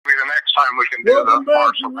next time we can do Welcome the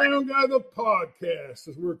back to Marshall thing. Round Guy the podcast.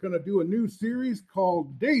 As we're going to do a new series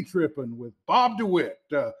called Day Tripping with Bob DeWitt.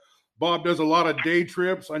 Bob does a lot of day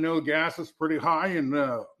trips. I know gas is pretty high, and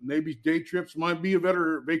maybe day trips might be a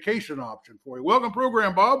better vacation option for you. Welcome,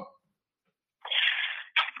 program, Bob.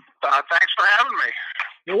 Thanks for having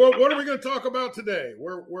me. Well, what are we going to talk about today?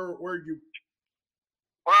 Where you?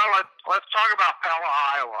 Well, let's talk about Pella,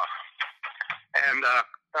 Iowa. And,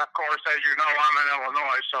 of course, as you know, I'm in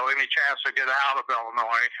Illinois, so any chance to get out of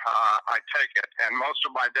Illinois, I take it. And most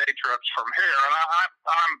of my day trips from here, and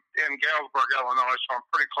I'm in Galesburg, Illinois, so I'm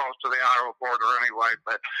pretty close to the Iowa border anyway.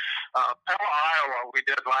 But Pella, Iowa, we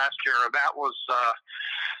did last year, and that was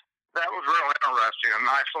real interesting. A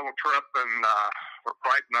nice little trip, and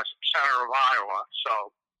right in the center of Iowa. So.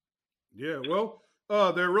 Yeah, well.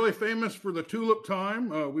 They're really famous for the Tulip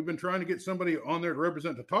Time. We've been trying to get somebody on there to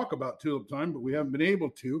represent to talk about Tulip Time, but we haven't been able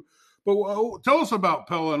to. But tell us about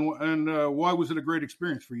Pella and why was it a great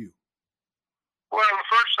experience for you? Well, the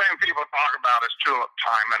first thing people talk about is Tulip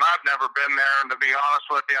Time, and I've never been there. And to be honest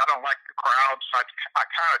with you, I don't like the crowds. I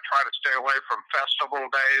kind of try to stay away from festival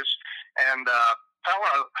days. And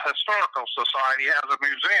Pella Historical Society has a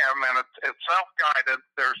museum, and it's self-guided.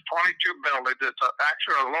 There's 22 buildings. It's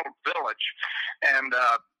actually a little village, and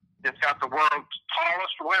it's got the world's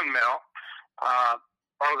tallest windmill,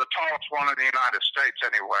 or the tallest one in the United States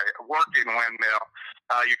anyway, a working windmill.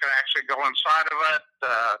 You can actually go inside of it.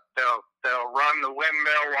 They'll run the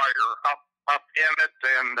windmill while you're up in it,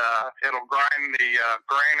 and it'll grind the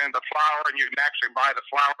grain into flour, and you can actually buy the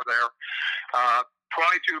flour there.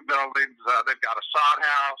 22 buildings. They've got a sod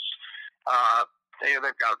house. They've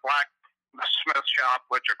got a blacksmith shop,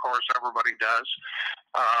 which of course everybody does.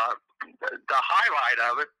 The highlight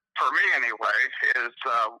of it, for me anyway, is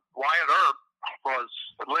Wyatt Earp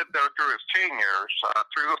lived there through his teen years,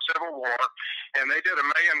 through the Civil War, and they did $1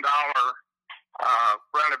 million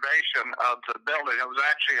renovation of the building. It was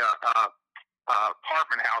actually a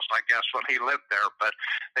apartment house, I guess, when he lived there, but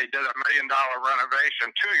they did $1 million renovation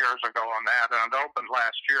 2 years ago on that, and it opened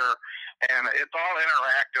last year. And it's all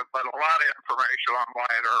interactive, but a lot of information on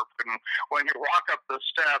Wyatt Earp. And when you walk up the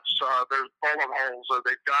steps, there's bullet holes.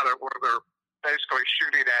 They've got it where they're basically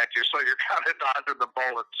shooting at you, so you're kind of dodging the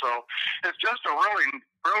bullets. So it's just a really,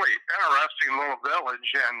 really interesting little village,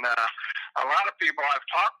 and a lot of people I've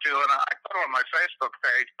talked to, and I put it on my Facebook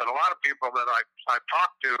page, but a lot of people that I've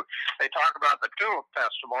talked to, they talk about the Tulip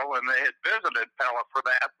Festival, and they had visited Pella for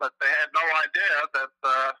that, but they had no idea that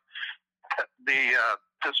the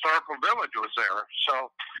historical village was there.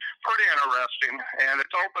 So pretty interesting, and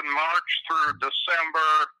it's open March through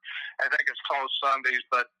December. I think it's closed Sundays,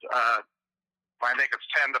 but I think it's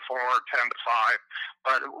 10 to 4, 10 to 5,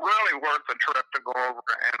 but really worth the trip to go over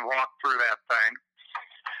and walk through that thing.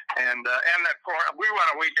 And we went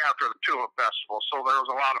a week after the Tulip Festival, so there was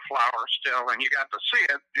a lot of flowers still, and you got to see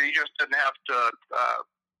it. You just didn't have to,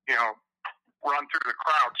 run through the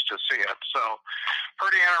crowds to see it. So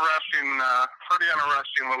pretty interesting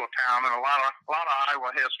little town, and a lot of Iowa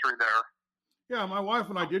history there. Yeah, my wife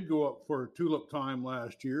and I did go up for Tulip Time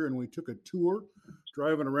last year, and we took a tour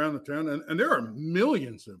driving around the town, and there are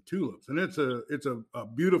millions of tulips, and it's a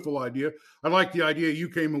beautiful idea. I like the idea you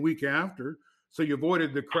came a week after, so you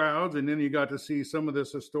avoided the crowds, and then you got to see some of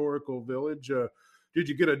this historical village. Did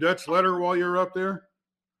you get a Dutch letter while you were up there?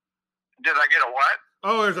 Did I get a what?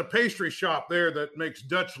 Oh, there's a pastry shop there that makes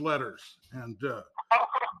Dutch letters, and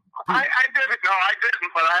I didn't. No, I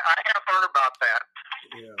didn't, but I have heard about that.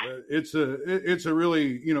 Yeah, it's a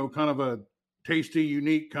really, kind of a tasty,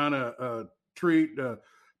 unique kind of treat.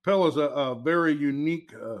 Pella's a very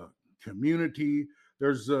unique community.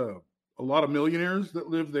 There's a lot of millionaires that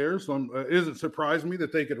live there, so it doesn't surprise me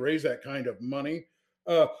that they could raise that kind of money.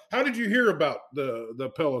 How did you hear about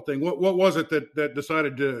the Pella thing? What was it that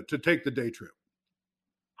decided to take the day trip?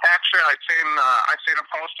 Actually, I seen a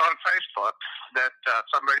post on Facebook that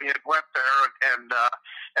somebody had went there, and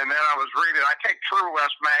then I was reading. I take True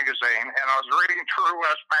West magazine, and I was reading True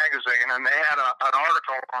West magazine, and they had an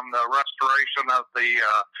article on the restoration of the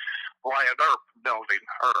Wyatt Earp building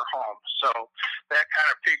or home. So that kind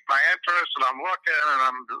of piqued my interest, and I'm looking, and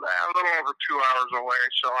I'm a little over 2 hours away.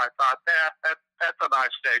 So I thought that's a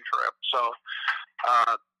nice day trip. So,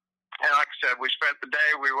 and like I said, we spent the day.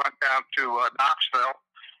 We went down to Knoxville,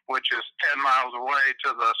 which is 10 miles away,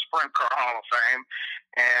 to the Sprint Car Hall of Fame.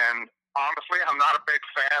 And honestly, I'm not a big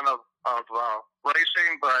fan of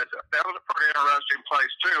racing, but that was a pretty interesting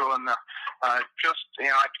place too. And I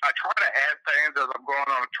try to add things as I'm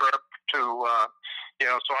going on a trip to,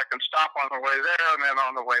 so I can stop on the way there and then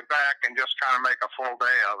on the way back and just kind of make a full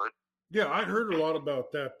day of it. Yeah, I heard a lot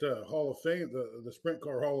about that Hall of Fame, the Sprint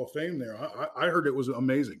Car Hall of Fame there. I heard it was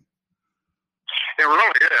amazing. It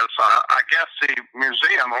really is. I guess the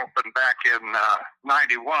museum opened back in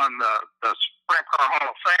 91. The Sprint Car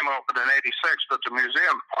Hall of Fame opened in 86, but the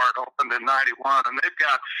museum part opened in 91. And they've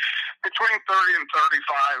got between 30 and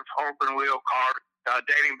 35 open wheel cars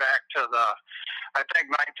dating back to I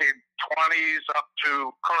think, 1920s up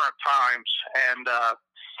to current times.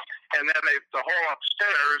 And then the whole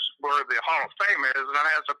upstairs where the Hall of Fame is, and it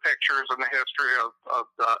has the pictures and the history of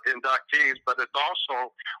the inductees, but it's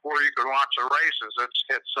also where you can watch the races.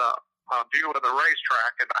 It's a view of the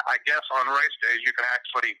racetrack, and I guess on race days you can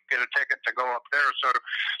actually get a ticket to go up there. So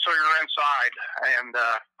you're inside, and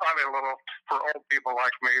probably a little, for old people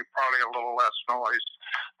like me, probably a little less noise.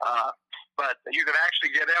 But you can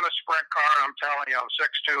actually get in a sprint car, and I'm telling you, I'm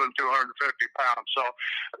 6'2" and 250 pounds. So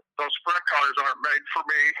those sprint cars aren't made for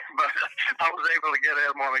me, but I was able to get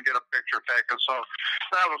in one and get a picture taken. So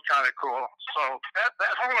that was kind of cool. So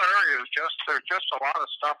that whole area is there's just a lot of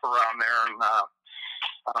stuff around there. And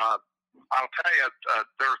I'll tell you,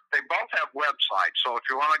 they both have websites. So if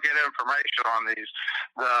you want to get information on these,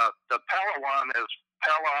 the Pella one is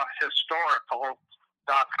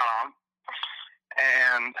PellaHistorical.com.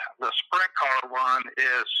 And the Sprint Car one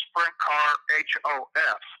is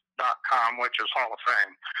SprintCarHof.com, which is Hall of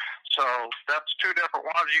Fame. So that's two different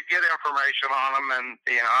ones. You get information on them, and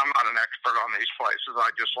I'm not an expert on these places.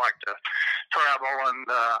 I just like to travel, and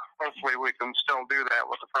hopefully we can still do that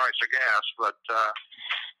with the price of gas. But a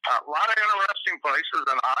lot of interesting places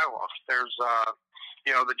in Iowa. There's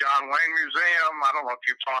the John Wayne Museum. I don't know if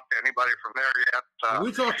you've talked to anybody from there yet.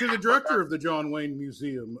 We talked to the director of the John Wayne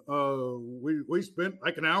Museum. We spent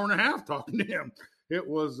like an hour and a half talking to him. It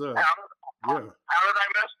was how did I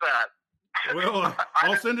miss that? Well,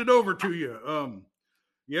 I'll send it over to you.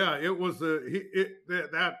 Yeah, it was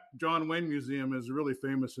that John Wayne Museum is really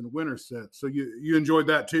famous in Winterset. So you enjoyed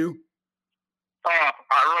that too? Oh,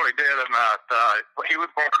 I really did. And he was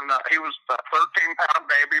born. He was a 13-pound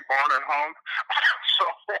baby born at home. So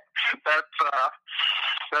that's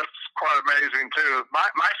quite amazing too.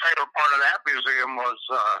 My favorite part of that museum was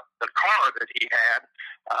the car that he had.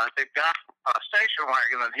 They've got a station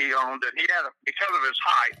wagon that he owned, and he had because of his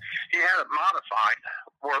height, he had it modified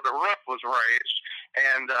where the roof was raised.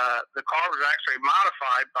 And the car was actually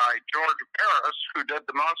modified by George Barris, who did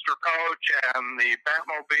the Monster Coach and the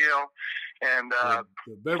Batmobile, and the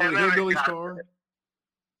Beverly Hillbillies car.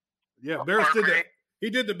 Yeah, Barris did that. He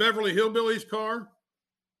did the Beverly Hillbillies car.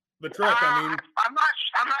 The truck, I mean. I'm not.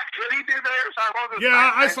 Did he do theirs?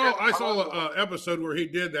 I saw an episode where he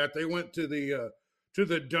did that. They went to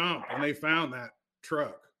the dump and they found that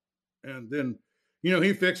truck, and then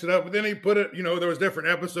he fixed it up. But then he put it. There was different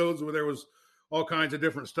episodes where there was all kinds of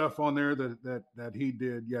different stuff on there that he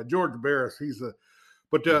did. Yeah, George Barris.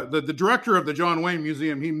 But the director of the John Wayne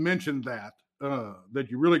Museum, he mentioned that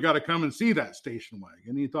you really got to come and see that station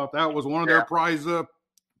wagon. He thought that was one of their prized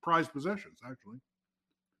possessions, actually.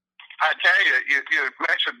 I tell you, you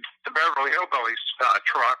mentioned the Beverly Hillbillies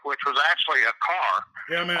truck, which was actually a car.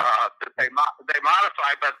 Yeah, man. That they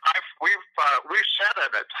modified, but we've sat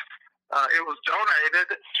in it. It was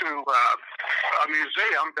donated to a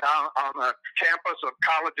museum down on the campus of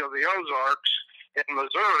College of the Ozarks in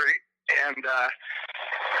Missouri, and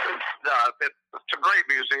it's a great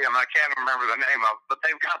museum. I can't remember the name of it, but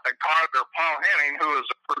they've got the car there. Paul Henning, who is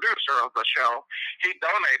the producer of the show, he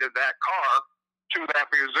donated that car to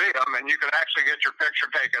that museum, and you can actually get your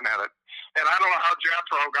picture taken in it. And I don't know how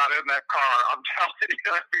Jethro got in that car. I'm telling you,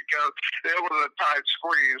 because it was a tight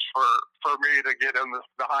squeeze for me to get in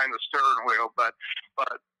behind the steering wheel. But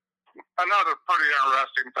another pretty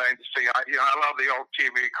interesting thing to see. I love the old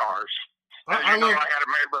TV cars. I had a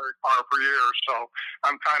Mayberry car for years, so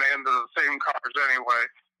I'm kind of into the theme cars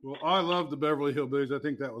anyway. Well, I love the Beverly Hillbillies. I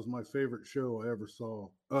think that was my favorite show I ever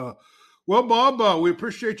saw. Well, Bob, we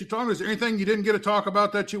appreciate you talking. Is there anything you didn't get to talk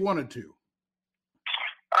about that you wanted to?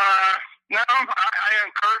 No, I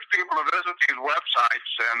encourage people to visit these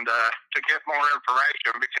websites and to get more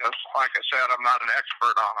information because, like I said, I'm not an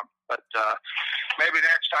expert on them. But maybe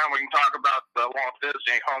next time we can talk about the Walt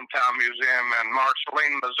Disney Hometown Museum in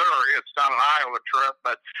Marceline, Missouri. It's not an Iowa trip,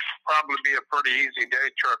 but probably be a pretty easy day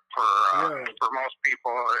trip for most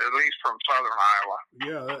people, at least from southern Iowa.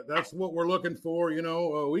 Yeah, that's what we're looking for.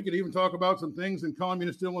 We could even talk about some things in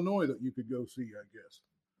communist Illinois that you could go see, I guess.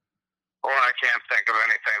 Well, I can't think of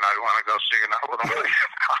anything I'd want to go see in Illinois.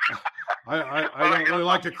 I don't really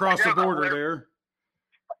like to cross the border there.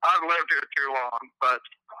 I've lived here too long, but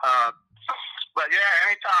But yeah,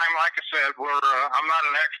 anytime, like I said, I'm not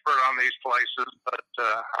an expert on these places, but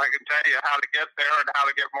I can tell you how to get there and how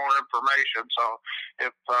to get more information. So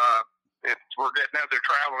if we're getting into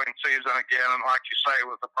traveling season again, and like you say,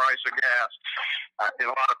 with the price of gas, a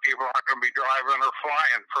lot of people aren't going to be driving or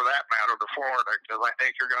flying, for that matter, to Florida, because I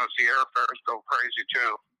think you're going to see airfares go crazy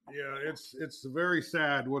too. Yeah, it's very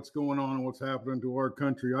sad what's going on and what's happening to our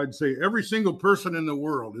country. I'd say every single person in the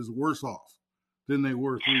world is worse off than they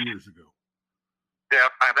were 3 years ago. Yeah,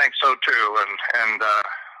 I think so too. And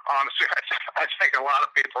honestly, I think a lot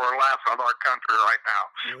of people are laughing at our country right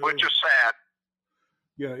now, which is sad.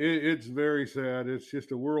 Yeah, it's very sad. It's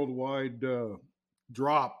just a worldwide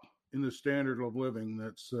drop in the standard of living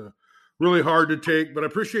that's really hard to take. But I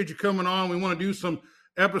appreciate you coming on. We want to do some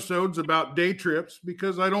episodes about day trips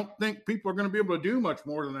because I don't think people are going to be able to do much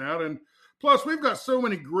more than that. And plus, we've got so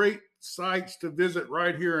many great sites to visit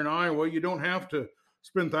right here in Iowa. You don't have to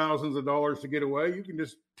spend thousands of dollars to get away. You can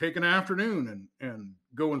just take an afternoon and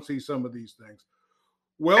go and see some of these things.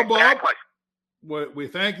 Well, exactly. Bob, we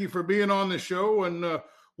thank you for being on the show, and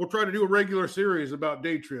we'll try to do a regular series about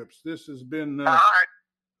day trips. This has been all right.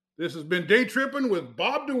 This has been Day Tripping with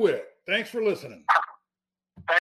Bob DeWitt. Thanks for listening.